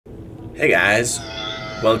Hey guys,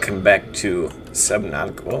 welcome back to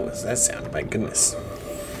Subnautica. What was that sound? My goodness.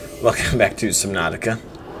 Welcome back to Subnautica.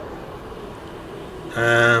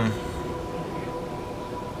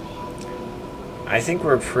 I think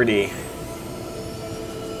we're pretty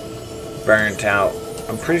burnt out.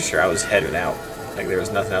 I'm pretty sure I was headed out. Like there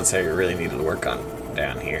was nothing else I really needed to work on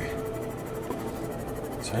down here.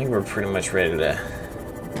 So I think we're pretty much ready to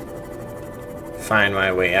find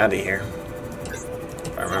my way out of here.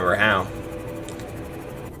 If I remember how.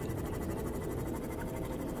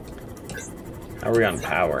 How are we on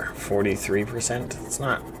power? 43%? It's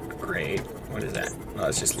not great. What is that? Oh,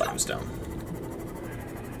 it's just limestone.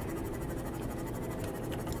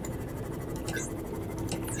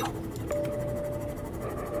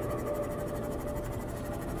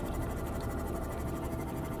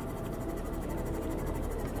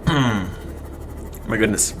 My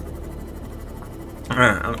goodness.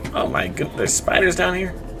 Oh my goodness, there's spiders down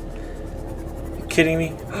here? You kidding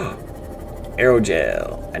me?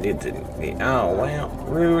 Aerogel. I did the... Oh, wow.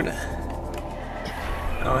 Rude.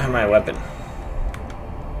 I don't have my weapon.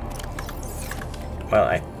 Well,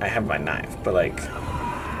 I have my knife, but like...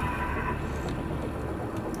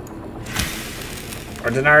 Or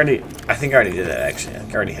did I already... I think I already did that, actually. I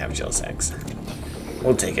think I already have gel sacks.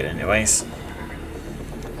 We'll take it anyways.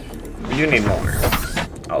 We do need more.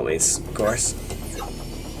 Always, of course.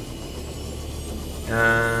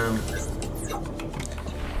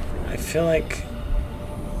 I feel like...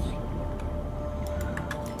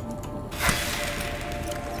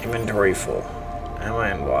 Inventory full. Am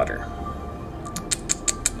I in water?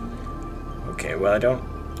 Okay, well I don't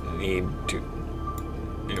need to...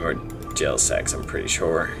 any more gel sacks, I'm pretty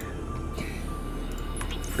sure.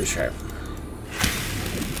 Pretty sure I've...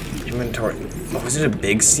 Inventory... Oh, was it a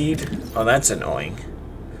big seed? Oh, that's annoying.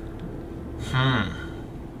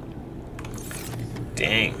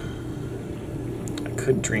 Dang. I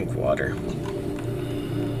could drink water.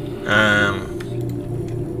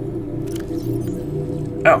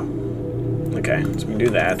 Oh. Okay, so we can do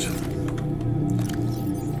that.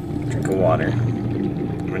 Drink of water.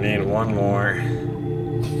 We need one more.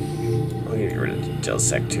 We'll get rid of the gel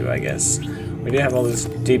sec too, I guess. We do have all these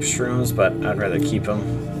deep shrooms, but I'd rather keep them.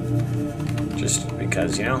 Just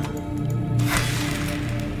because, you know.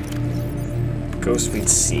 Ghost Wheat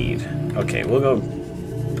Seed. Okay, we'll go...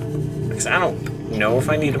 Because I don't know if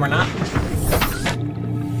I need them or not.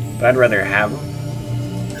 But I'd rather have them.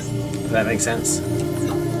 Does that make sense?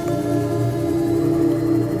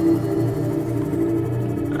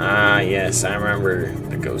 Ah, yes, I remember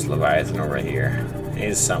the Ghost Leviathan over here.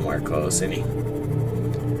 He's somewhere close, isn't he?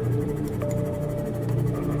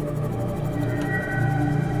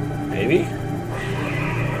 Maybe?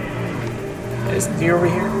 Isn't he over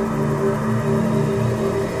here?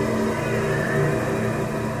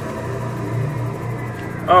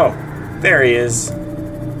 Oh, there he is.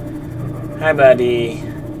 Hi, buddy.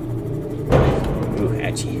 Ooh,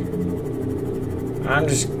 hatchy.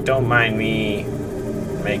 Don't mind me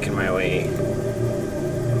making my way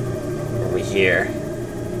over here.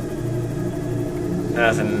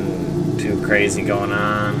 Nothing too crazy going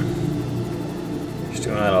on. Just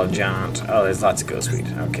doing a little jaunt. Oh, there's lots of ghost weed.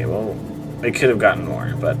 Okay, well, they could have gotten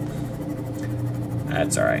more, but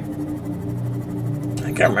that's alright.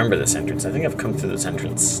 I think I remember this entrance. I think I've come through this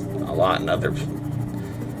entrance a lot in other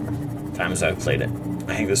times I've played it.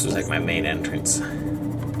 I think this was like my main entrance.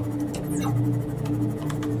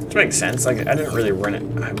 Which makes sense. Like, I didn't really run it.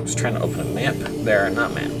 I was trying to open a map. There are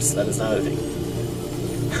not maps. That is not a thing.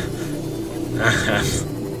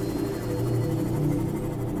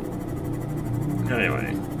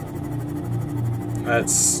 Anyway.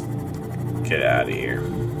 Let's get out of here.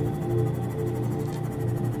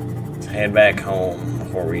 Let's head back home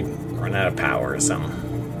before we run out of power or something.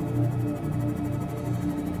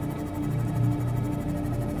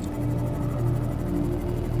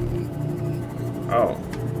 Oh,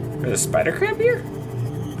 there's a spider crab here?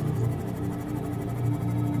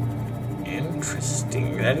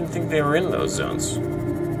 Interesting. I didn't think they were in those zones.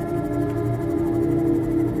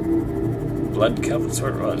 Blood kelp, that's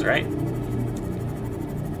what it was, right?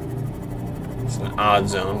 It's an odd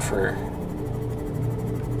zone for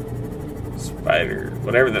spider,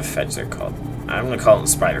 whatever the fetch they're called. I'm gonna call them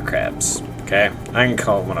spider crabs, okay? I can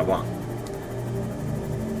call them what I want.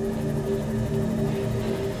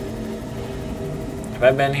 Have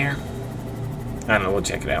I been here? I don't know, we'll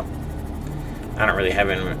check it out. I don't really have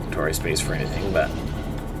inventory space for anything, but...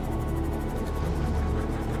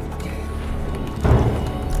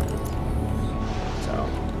 So,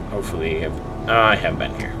 hopefully... I have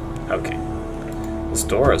been here. Okay. This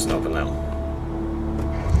door isn't open, though.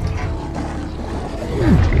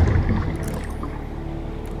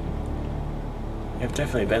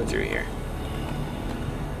 definitely been through here.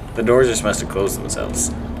 The doors just must have closed themselves.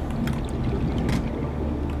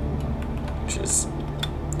 Which is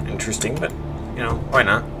interesting, but, you know, why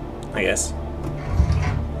not? I guess.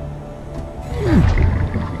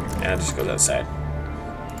 Yeah, it just goes outside.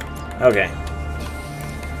 Okay.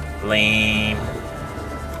 Lame.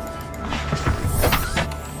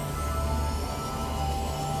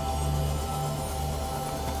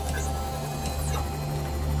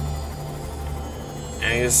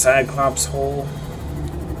 Any Cyclops hole?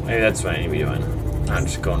 Maybe that's what I need to be doing. Not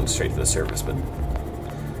just going straight to the surface, but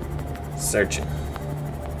searching.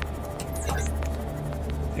 I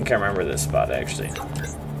think I remember this spot actually. I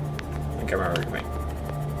think I remember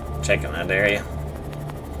checking that area.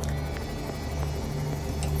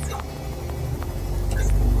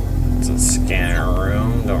 It's a scanner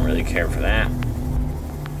room. Don't really care for that.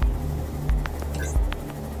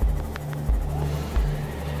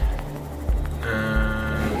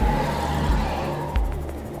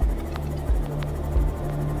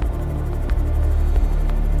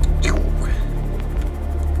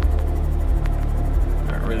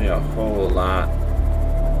 A whole lot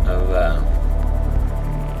of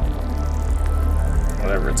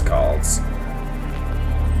whatever it's called.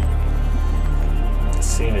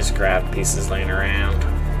 Seeing the scrap pieces laying around.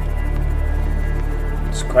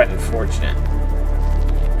 It's quite unfortunate.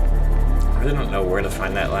 I really don't know where to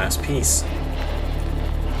find that last piece.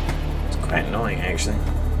 It's quite annoying actually,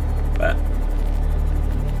 but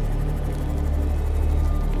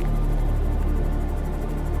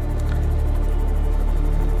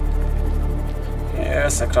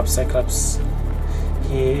Cyclops, Cyclops.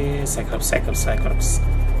 Here, Cyclops, Cyclops, Cyclops.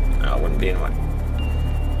 No, it wouldn't be in what?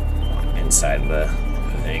 Inside the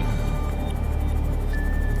thing.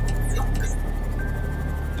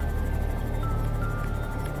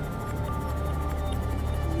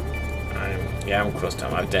 Yeah, I'm close to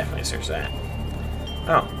home. I've definitely searched that.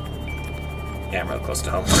 Oh. Yeah, I'm real close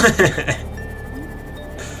to home.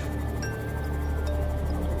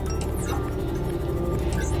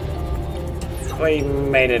 We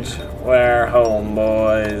made it. We're home,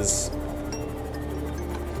 boys.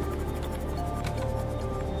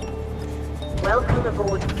 Welcome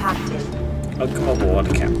aboard, Captain. Welcome aboard,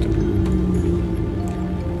 Captain.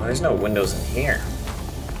 Well, there's no windows in here.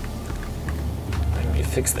 I need to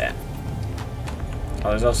fix that. Oh,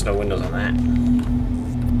 there's also no windows on that.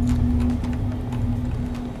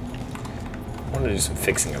 I want to do some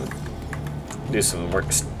fixing of, do some work,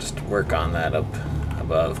 just work on that up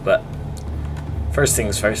above, but first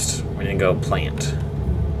things first, we're gonna go plant.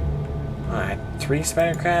 Alright, 3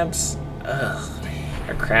 spider crabs? Ugh.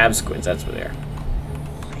 Or crab squids, that's what they are.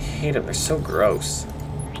 I hate them, they're so gross.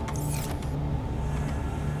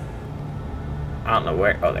 I don't know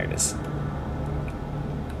where. Oh, there it is.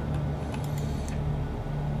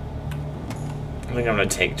 I think I'm gonna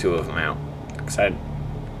take 2 of them out. Because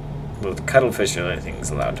well, the cuttlefish are the only things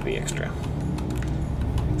allowed to be extra.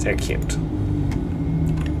 They're cute.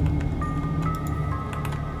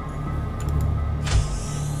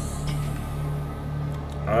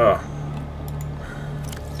 Oh.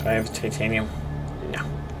 Do I have titanium? No.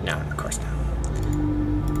 No, of course not.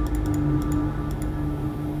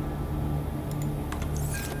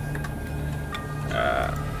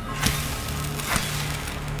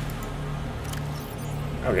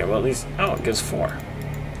 Okay, well at least... Oh, it gives 4.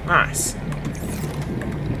 Nice.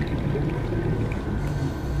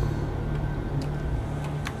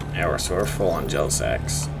 Yeah, so we're full on gel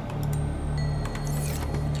sacks.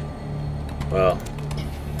 Well...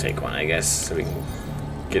 take one, I guess, so we can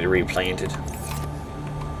get it replanted.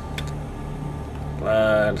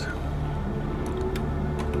 Blood.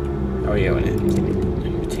 Oh yeah, let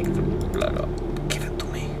me take the blood up. Give it to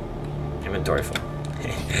me. Inventory full.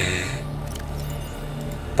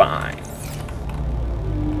 Fine.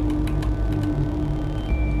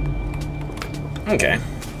 Okay.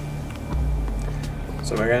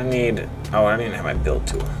 So we're gonna need. Oh, I don't even have my build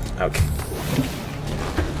tool. Okay.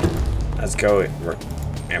 Let's go.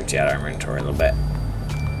 Empty out our inventory a little bit.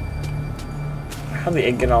 How'd the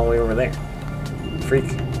egg get all the way over there? Freak.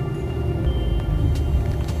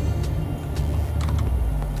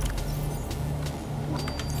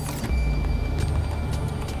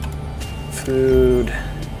 Food.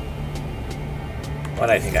 Why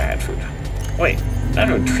did I think I had food? Wait, is that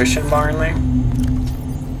a nutrition bar in there?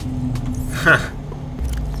 Huh.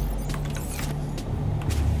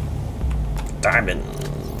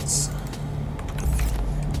 Diamonds.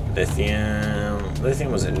 Lithium.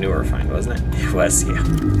 Lithium was a newer find, wasn't it? It was, yeah.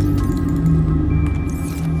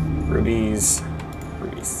 Rubies.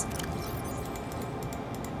 Rubies.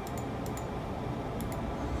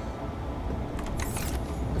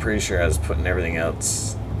 pretty sure I was putting everything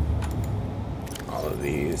else, all of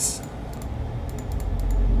these,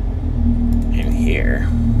 in here.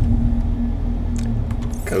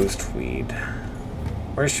 Ghost weed.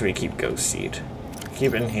 Where should we keep ghost seed?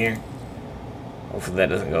 Keep it in here. Hopefully that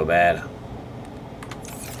doesn't go bad.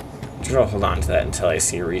 I'll hold on to that until I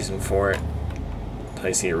see a reason for it. Until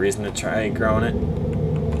I see a reason to try growing it.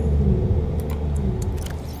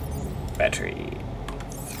 Battery.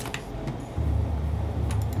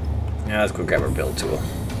 Now let's go grab our build tool.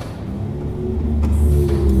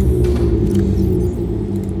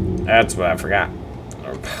 That's what I forgot.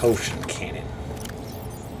 Our potion cannon.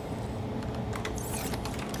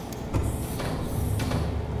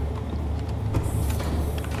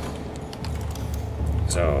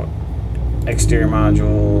 So, exterior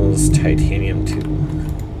modules, titanium 2.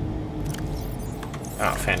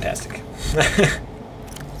 Oh, fantastic.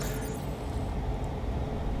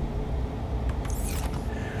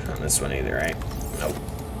 Not this one either, right? Nope.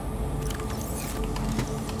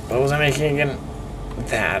 What was I making again?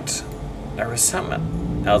 That. There was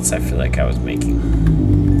something else I feel like I was making.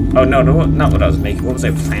 Oh, no, not what I was making. What was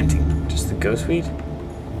I planting? Just the ghost weed?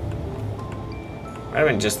 Might have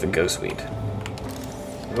been just the ghost weed.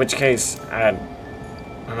 In which case, I'm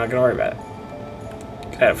not gonna worry about it.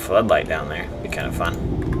 Could have a floodlight down there. Be kind of fun.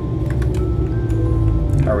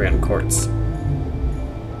 How are we on quartz?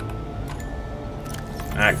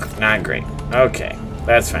 Not great. Okay,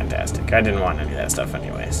 that's fantastic. I didn't want any of that stuff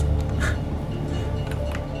anyways.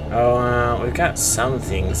 Oh, we've got some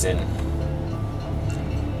things in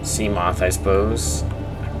sea moth, I suppose.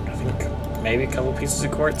 I think maybe a couple pieces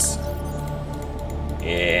of quartz.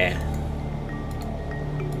 Yeah.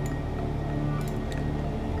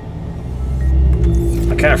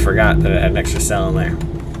 I kind of forgot that it had an extra cell in there.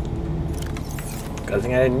 Good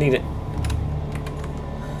thing I didn't need it.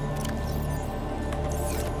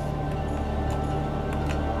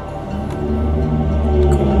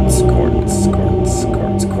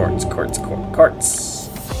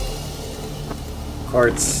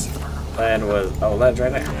 Quartz. Lead was... Oh, lead's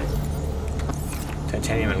right there.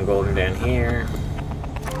 Titanium and gold are down here.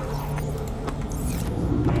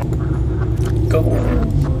 Gold.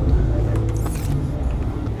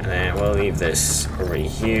 And then we'll leave this over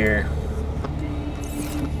here.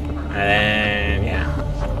 And then, yeah.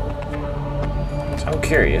 So I'm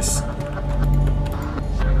curious.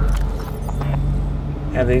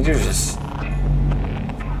 Yeah, they do just...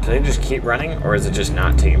 Do they just keep running, or is it just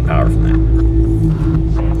not taking power from that?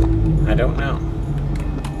 I don't know.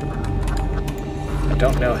 I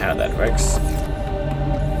don't know how that works.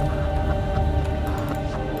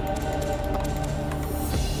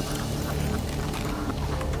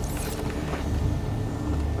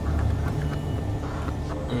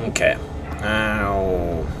 Okay.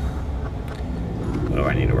 Now, what do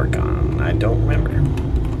I need to work on? I don't remember.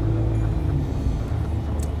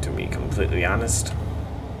 To be completely honest.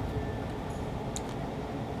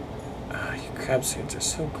 Crab suits are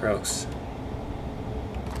so gross.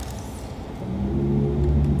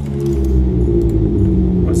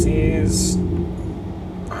 What's these?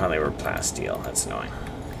 Oh, they were plasteel. That's annoying.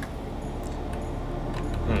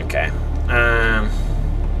 Okay.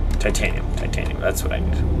 Titanium. Titanium. That's what I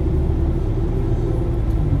need.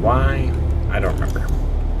 Why? I don't remember.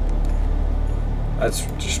 Let's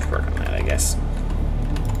just work on that, I guess.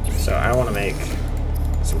 So I want to make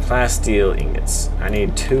some plasteel ingots. I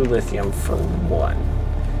need 2 lithium for 1.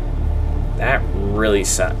 That really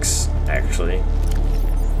sucks, actually.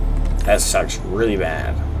 That sucks really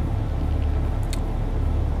bad.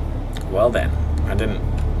 Well then, I didn't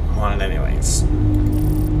want it anyways.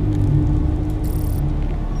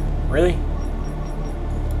 Really?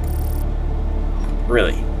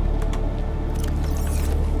 Really?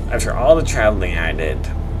 After all the traveling I did,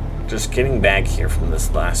 just getting back here from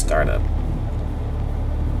this last startup,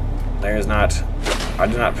 I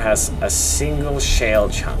did not pass a single shale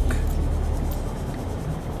chunk.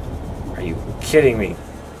 Are you kidding me?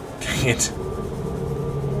 Dang it.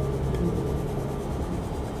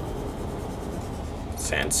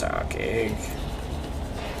 Sandsock egg.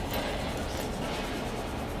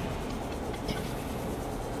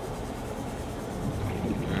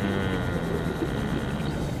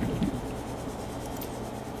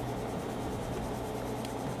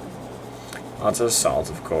 Lots of salt,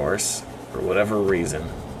 of course, for whatever reason.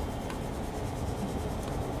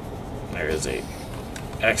 There is a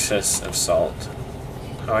excess of salt.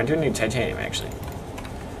 Oh, I do need titanium, actually.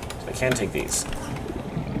 So I can take these.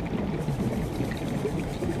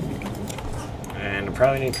 And I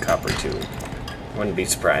probably need copper, too. Wouldn't be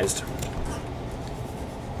surprised.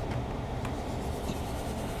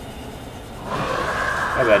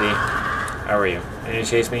 Hi, buddy. How are you? Are you gonna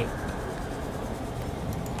chase me?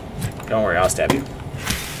 Don't worry, I'll stab you.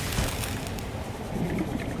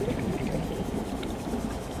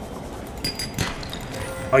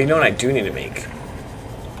 Oh, you know what I do need to make?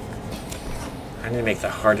 I need to make the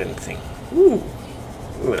hardened thing. Ooh.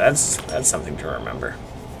 Ooh, that's something to remember.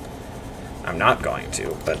 I'm not going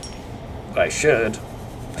to, but I should.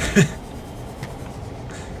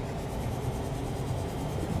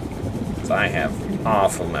 So I have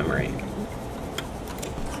awful memory.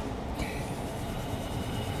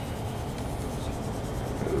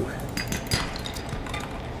 Ooh.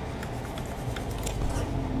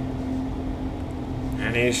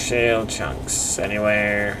 Any shale chunks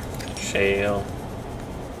anywhere? Shale.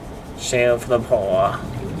 Shale for the poor.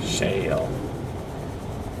 Shale.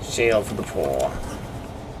 Shale for the poor.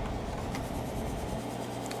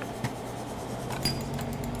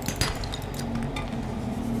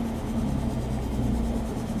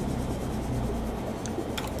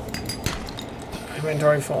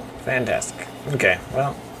 Inventory full. Fantastic. Okay,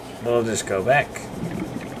 well, we'll just go back.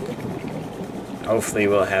 Hopefully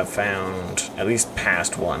we'll have found at least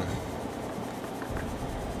past one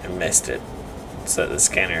and missed it, so that the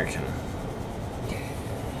scanner can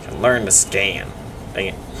learn to scan. Dang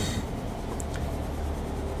it.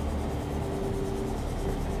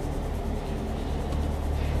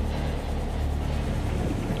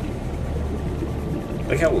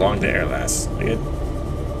 Look how long the air lasts. Look at,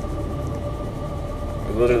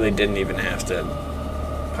 we literally didn't even have to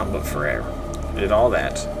pump up for air. We did all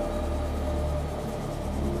that.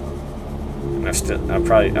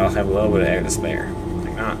 And I'll have a little bit of air to spare.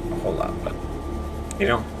 Like, not a whole lot, but you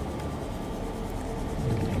know.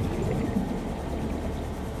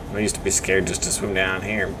 I used to be scared just to swim down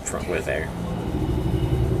here with air.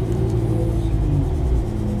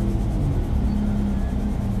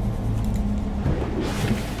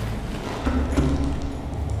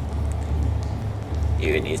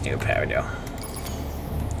 You needs new power though.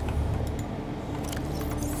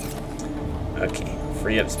 Okay,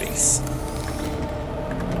 free up space.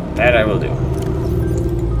 That I will do.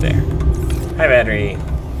 There. Hi, battery.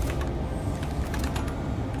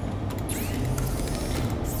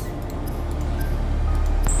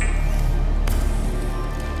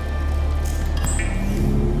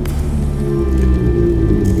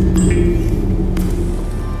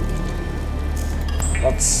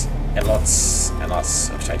 Lots and lots and lots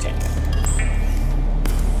of titanium.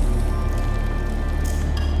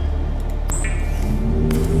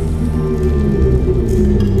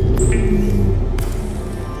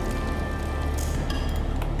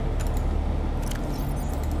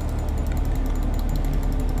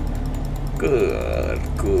 Good.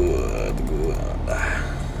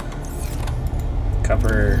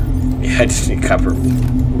 Copper. Yeah, I just need copper.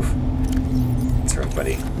 Oof. That's right,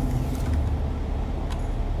 buddy.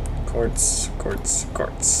 Quartz.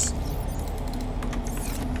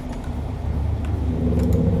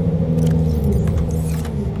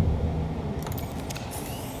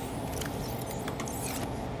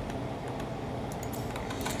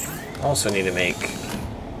 Also need to make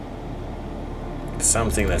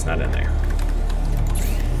something that's not in there.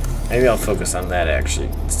 Maybe I'll focus on that actually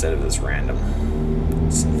instead of this random.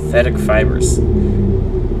 Synthetic fibers.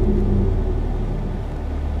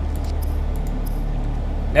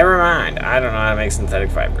 Never mind. I don't know how to make synthetic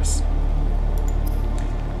fibers.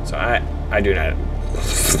 So I do not.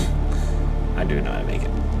 I do know how to make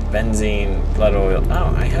it. Benzene, blood oil.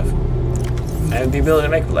 Oh, I have the ability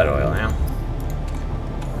to make blood oil now.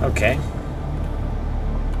 Okay.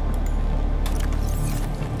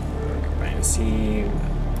 Vitamin C,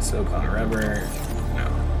 silicone rubber. No.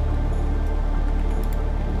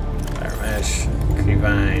 Fire mesh,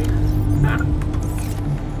 creepvine. Ah.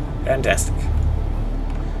 Fantastic.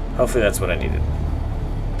 Hopefully that's what I needed.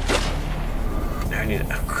 Now I need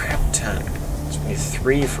a crap ton. So we need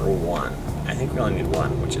 3 for 1. I think we only need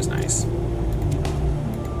 1, which is nice.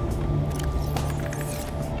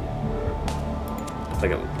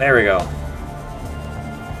 Look at, there we go.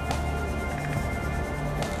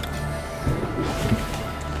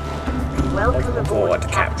 Welcome aboard,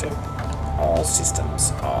 Captain. All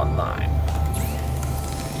systems online.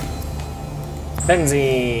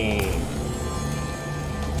 Benzene.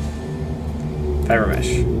 Fiber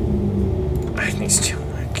mesh. I need 2.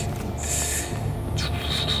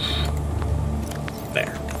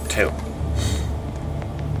 There. 2.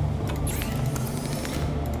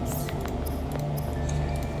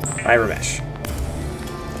 Fiber mesh.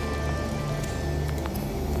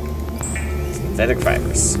 Synthetic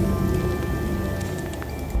fibers.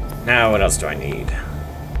 Now what else do I need?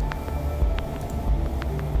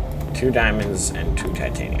 2 diamonds and 2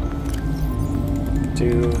 titanium.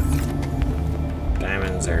 2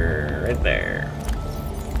 diamonds are right there.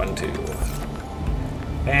 1, 2.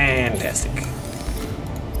 Fantastic.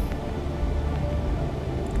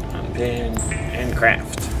 Unpin and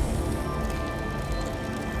craft.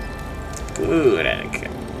 Good,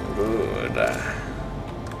 Anakin. Good.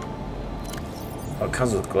 Oh, it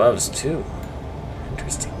comes with gloves too.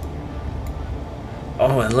 Interesting.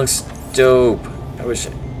 Oh, it looks dope. I wish.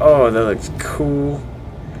 Oh, that looks cool.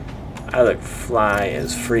 I look fly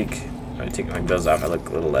as freak. When I take my gloves off, I look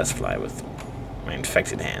a little less fly with my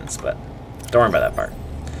infected hands, but don't worry about that part.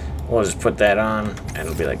 We'll just put that on, and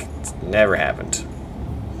it'll be like it's never happened.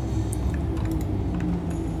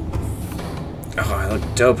 Oh, I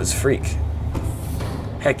look dope as freak.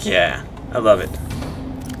 Heck yeah, I love it.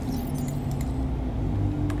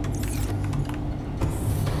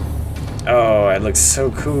 Oh, it looks so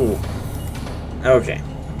cool. Okay.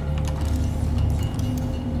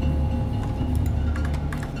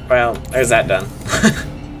 Well, there's that done.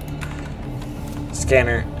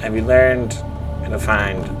 Scanner, have you learned how to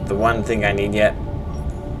find the one thing I need yet?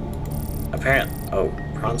 Apparently, oh,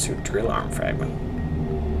 prawn suit drill arm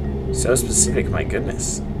fragment. So specific, my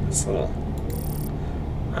goodness. It's a little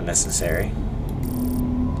unnecessary.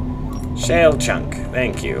 Shale chunk,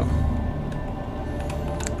 thank you.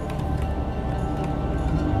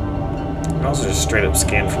 I can also just straight up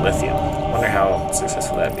scan for lithium. Wonder how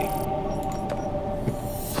successful that'd be.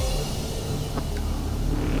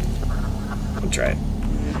 We'll try it.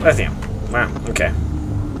 Lithium. Wow, okay.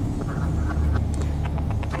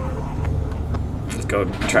 Let's go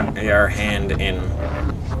try our hand in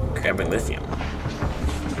grabbing lithium.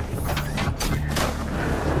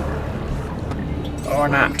 Or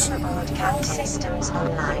not. Broadcast systems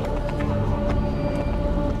online.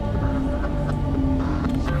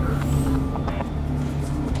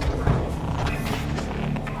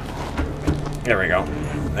 There we go.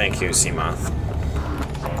 Thank you, Seamoth.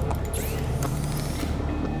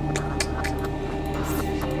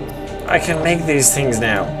 I can make these things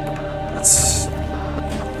now. That's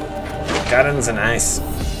gardens and ice.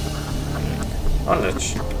 Oh, the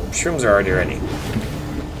shrooms are already ready.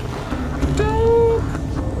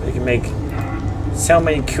 We can make so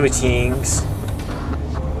many cool things.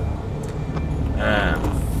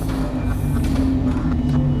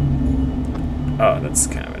 Oh, that's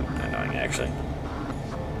kind of annoying, actually.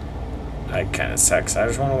 That kind of sucks. I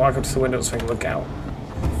just want to walk up to the window so I can look out.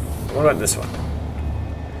 What about this one?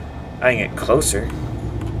 I can get closer.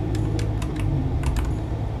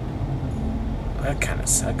 That kind of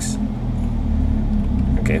sucks.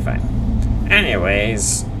 Okay, fine.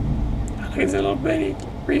 Anyways, look at the little bitty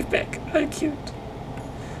reef back. How cute.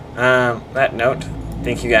 That note,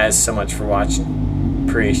 thank you guys so much for watching.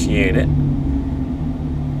 Appreciate it.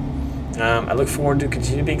 I look forward to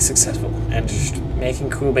continue being successful and just making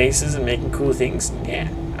cool bases and making cool things. And yeah,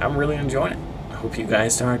 I'm really enjoying it. I hope you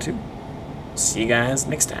guys are too. See you guys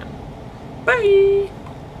next time. Bye!